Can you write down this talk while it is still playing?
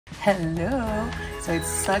Hello! So it's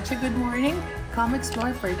such a good morning. Come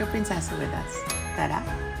explore Puerto Princesa with us. Tara!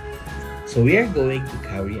 So we are going to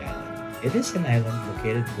Cowrie Island. It is an island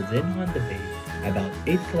located within Honda Bay, about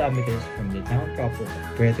 8 kilometers from the town proper of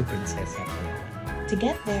Puerto Princesa Palawan. To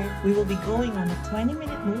get there, we will be going on a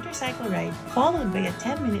 20-minute motorcycle ride, followed by a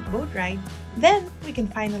 10-minute boat ride. Then, we can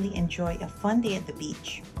finally enjoy a fun day at the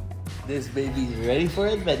beach. This baby's ready for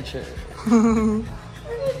adventure.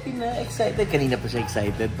 Excited. Kanina pa siya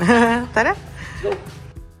excited. Tara! Go!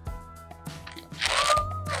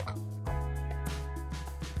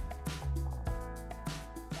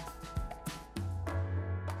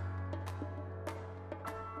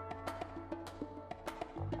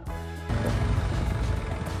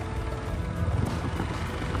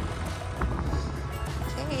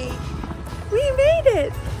 We made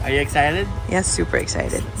it! Are you excited? Yes, super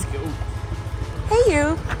excited. Let's go. Hey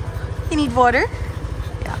you! You need water?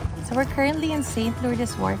 Yeah. So we're currently in St.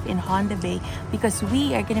 Lourdes Wharf in Honda Bay because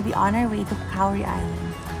we are gonna be on our way to Cowrie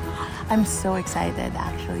Island. I'm so excited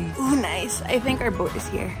actually. Ooh, nice! I think our boat is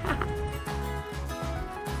here.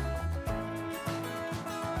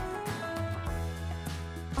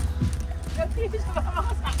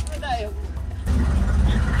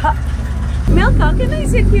 Milka, can I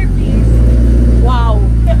sit here please? Wow!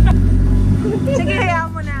 Sige,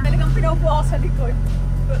 hayaan mo na. Talagang pinaupo ako sa likod.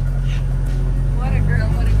 What a girl,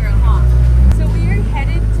 huh? So we are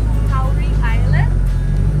headed to Cowrie Island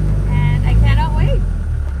and I cannot wait.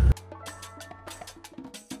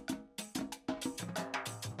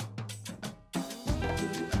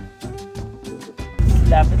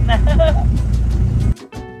 Lapit na.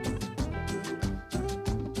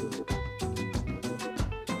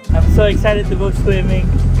 I'm so excited to go swimming.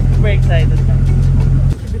 Super excited.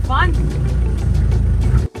 Should be fun.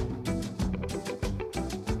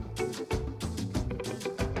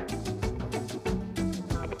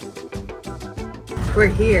 We're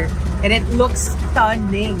here and it looks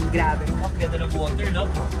stunning. Grabe. Ang ganda ng water, no?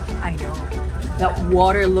 I know. That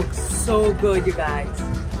water looks so good, you guys.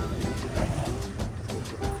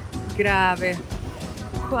 Grabe.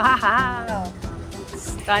 Wow.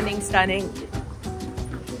 Stunning, stunning.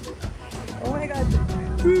 Oh my God.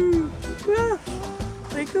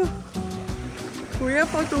 Ay ko. Kuya,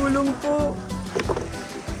 patulong po.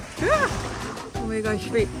 Oh my gosh,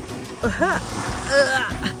 wait.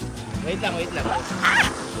 Wait lang.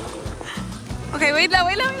 Okay, wait lang.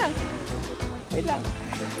 Wait lang?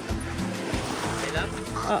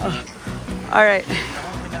 Alright.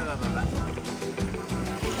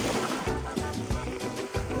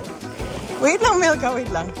 Wait lang, Milka. Wait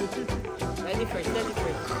lang. Daddy first.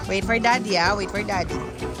 Wait for daddy, ah. Wait for daddy.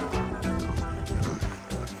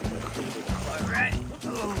 Alright.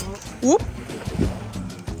 Whoop.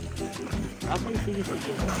 Okay, sige.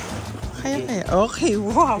 Kaya. Okay,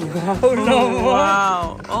 wow.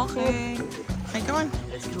 Wow. Okay. Okay, come on.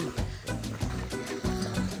 Let's go.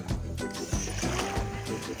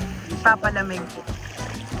 Papalamig.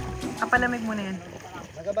 Papalamig muna yan.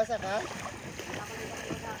 Nagabasa ka?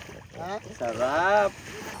 Ha? Sarap.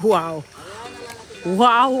 Wow.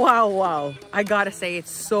 Wow. I gotta say,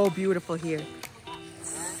 it's so beautiful here.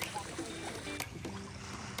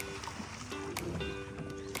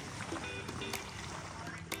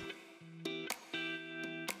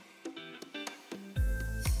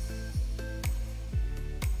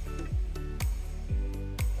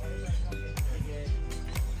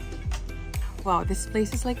 Wow, this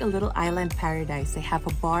place is like a little island paradise. They have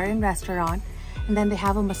a bar and restaurant, and then they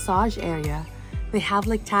have a massage area. They have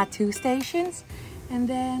like tattoo stations, and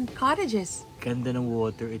then cottages. Ganda ng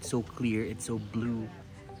water. It's so clear. It's so blue.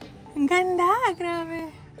 Ang ganda,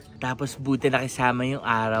 grabe. Tapos buti nakisama yung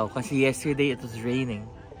araw kasi yesterday it was raining.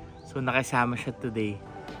 So nakisama siya today.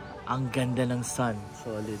 Ang ganda ng sun.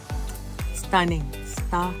 Solid. Stunning.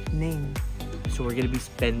 So we're gonna be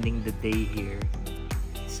spending the day here.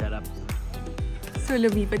 Sarap. So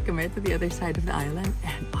lumipat kami to the other side of the island,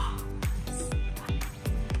 and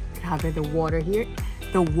grabe, the water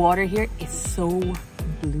here is so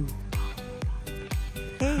blue.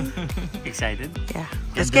 Hey. Excited? Yeah.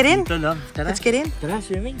 Let's get in. Tara. Let's get in. Tara,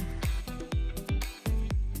 swimming.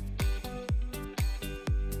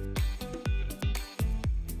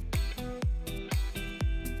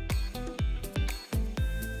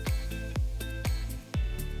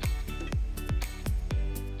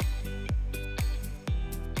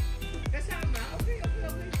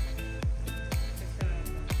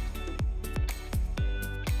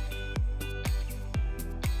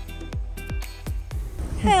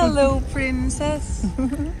 Hello, princess.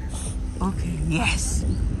 Okay, yes.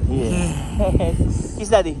 Yes. Kiss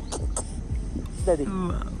daddy. Kiss daddy.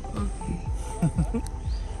 Wow, okay.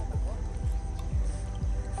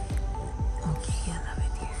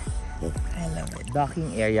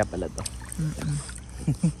 Docking area pala to.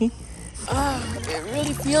 It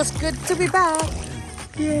really feels good to be back.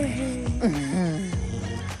 Yay!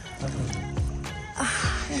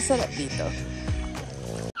 Ang sarap dito.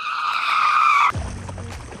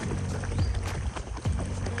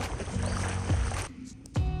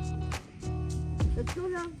 Let's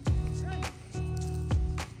go now.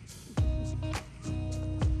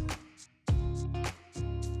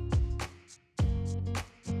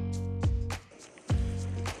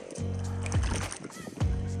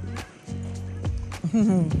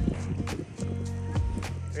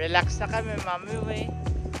 Relax na kami, mami way.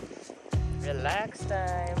 Relax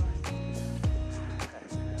time.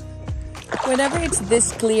 Whenever it's this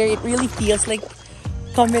clear, it really feels like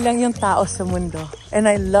kami lang yung tao sa mundo. And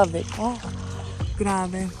I love it. Oh,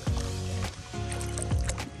 grabe.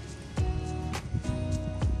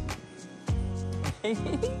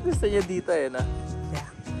 Gusto niya dito eh, no? Yeah.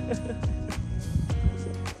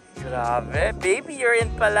 Grabe, baby, you're in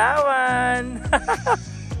Palawan!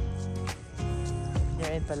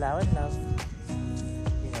 You're in Palawan, love.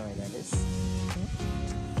 You know where that is?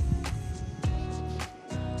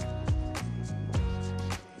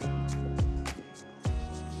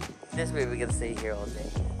 This way we can stay here all day.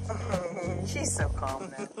 She's so calm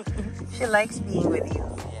now. She likes being with you.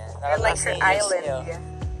 Yeah, She likes her island. Yeah.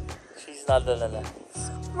 She's not the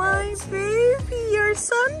My baby, you're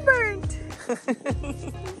sunburnt.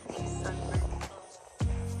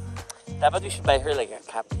 Dapat we should buy her like a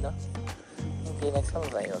cap, no? Okay, next time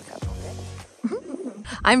we'll buy you a cap, okay?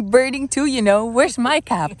 I'm birding too, you know. Where's my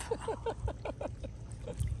cap?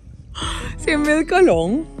 Si Milka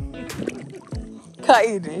long.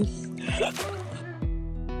 Kainis.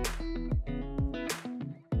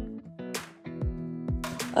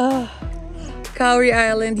 Cowrie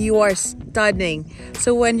Island, you are stunning.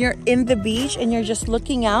 So when you're in the beach and you're just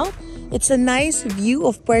looking out, it's a nice view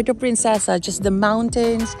of Puerto Princesa, just the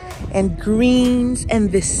mountains and greens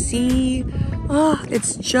and the sea. Oh,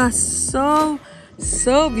 it's just so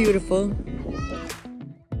beautiful.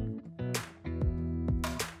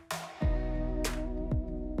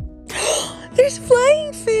 There's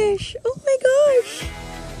flying fish. Oh my gosh.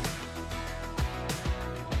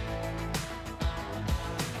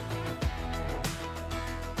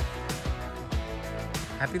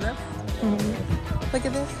 Happy love? Look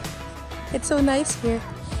at this. It's so nice here.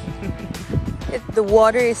 The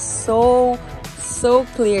water is so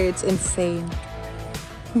clear. It's insane.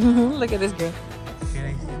 Look at this girl.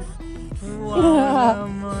 Wow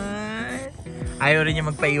naman. Ayaw rin niya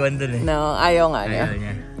magpaiwan dun eh. No, ayaw nga niya. Ayaw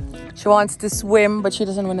niya. She wants to swim, but she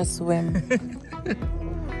doesn't want to swim.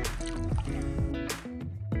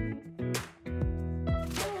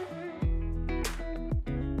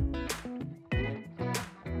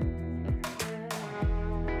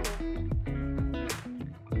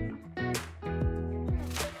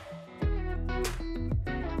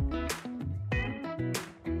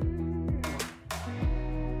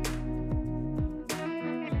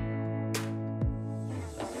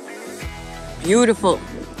 Beautiful.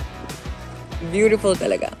 Beautiful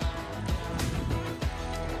talaga.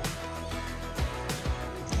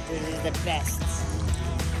 This is the best.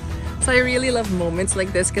 So I really love moments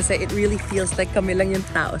like this kasi it really feels like kami lang yung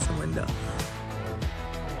tao sa mundo.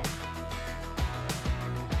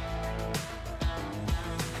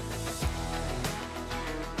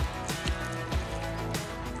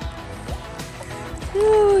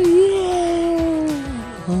 Oh, yeah!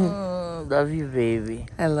 Love you, baby.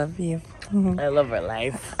 I love you. I love our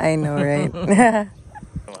life. I know, right?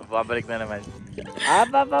 Babalik na naman.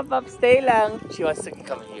 Up, stay lang. She wants to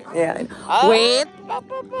come here. Yeah. Wait!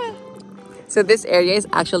 So this area is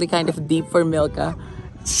actually kind of deep for Milka.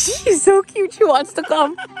 She's so cute. She wants to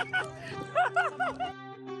come.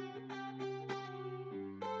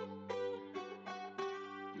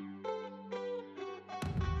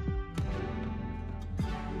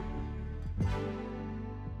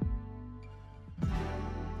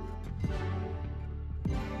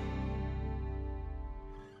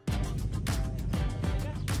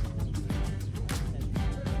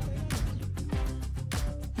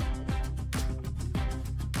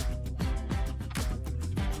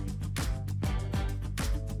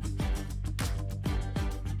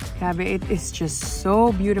 Grabe, it is just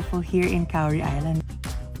so beautiful here in Cowrie Island.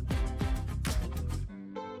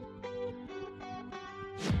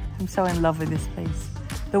 I'm so in love with this place.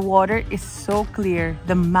 The water is so clear.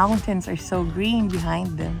 The mountains are so green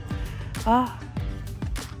behind them. Ah,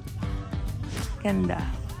 ganda.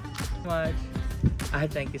 Much.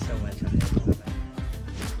 Thank you so much.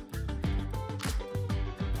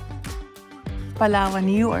 Palawan,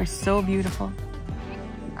 you are so beautiful.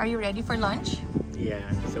 Are you ready for lunch? Yeah,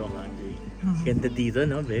 I'm so hungry. Ganda dito,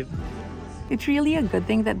 no, babe? It's really a good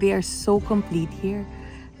thing that they are so complete here.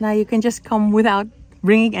 Now you can just come without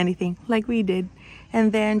bringing anything like we did.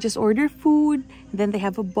 And then just order food. Then they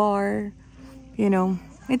have a bar. You know,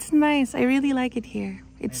 it's nice. I really like it here.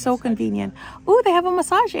 It's so convenient. Oh, they have a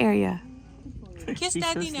massage area. Kiss She's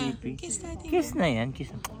so daddy na. sleepy. Kiss daddy. Kiss na yan.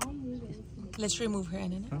 Kiss na. Let's remove her.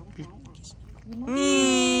 Ano na?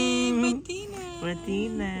 Martina.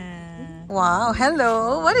 Martina. Wow,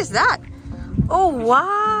 hello. What is that? Oh,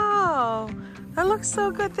 wow. That looks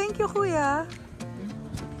so good. Thank you, Kuya.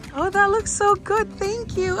 Oh, that looks so good.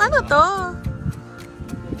 Thank you. Ano to?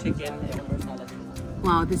 Chicken and salad.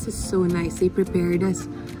 Wow, this is so nice. They prepared us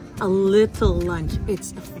a little lunch.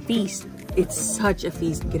 It's a feast. It's such a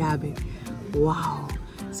feast. Grabe. Wow.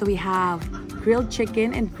 So we have grilled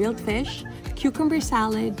chicken and grilled fish, cucumber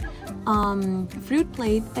salad, fruit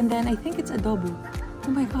plate, and then I think it's adobo. Oh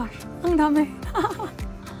my gosh. Ang dami.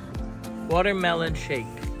 Watermelon shake.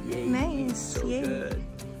 Yay. Nice. So Yay. good.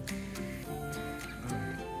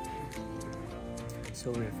 So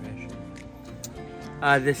refreshing.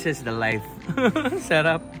 This is the life.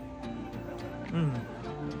 Sarap.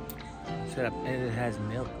 Sarap. And it has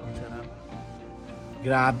milk. Sarap.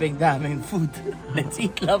 Grabe, daming food. Let's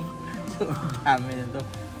eat, love. Dami nito.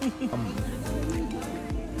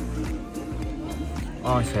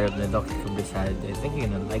 Oh, sarap na Dr. Kubisad. I think you're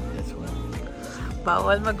gonna like this one.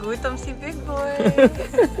 Bawal magutom si Big Boy.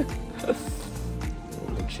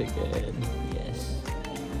 Chicken. Yes.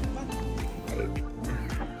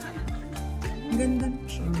 Ganda.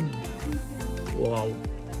 Wow.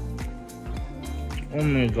 Oh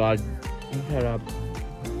my God. Ang sarap.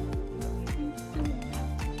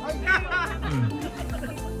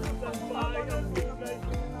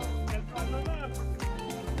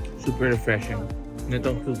 Super refreshing.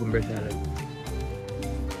 Nitong cucumber salad.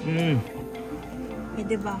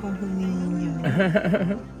 Pwede ba akong humingin yun?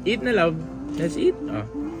 Eat na, love. Let's eat. Oh.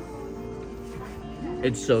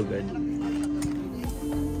 It's so good.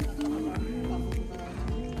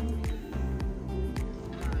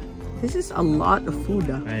 This is a lot of food.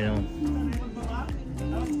 I know.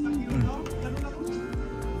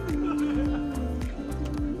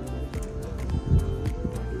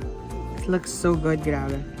 It looks so good,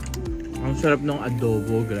 grabe. Ang sarap ng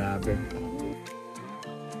adobo, grabe.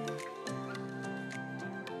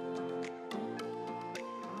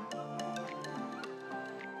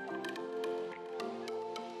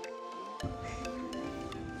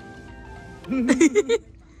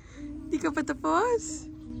 Di ka pa tapos?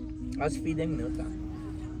 I was feeding milk.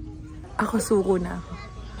 Ako suko na ako.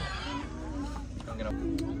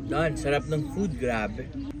 Don, sarap ng food, grabe.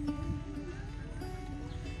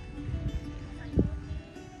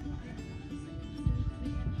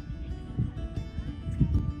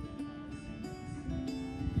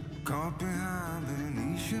 Caught behind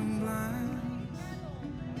Venetian blinds,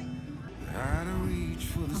 out of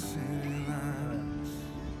reach for the city lights.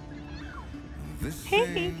 This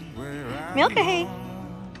Hey, ain't where I Milka, hey.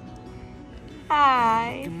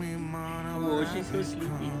 Hi. give me money Oh, when she's I so get sleepy.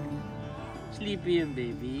 calm. Sleepy yung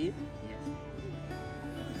baby. Yes.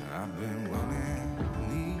 I've been running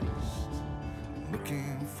east,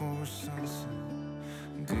 looking for a sunset,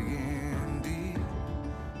 digging deep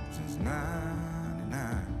since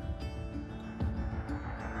 '99.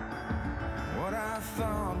 What I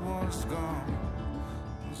thought was gone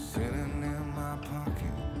was sitting in my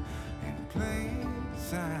pocket in plain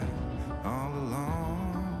sight all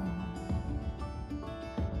along.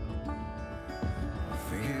 I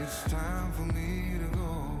think it's time for me to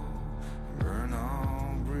go, burn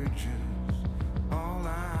all bridges. All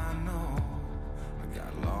I know, I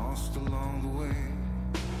got lost along the way,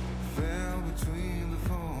 fell between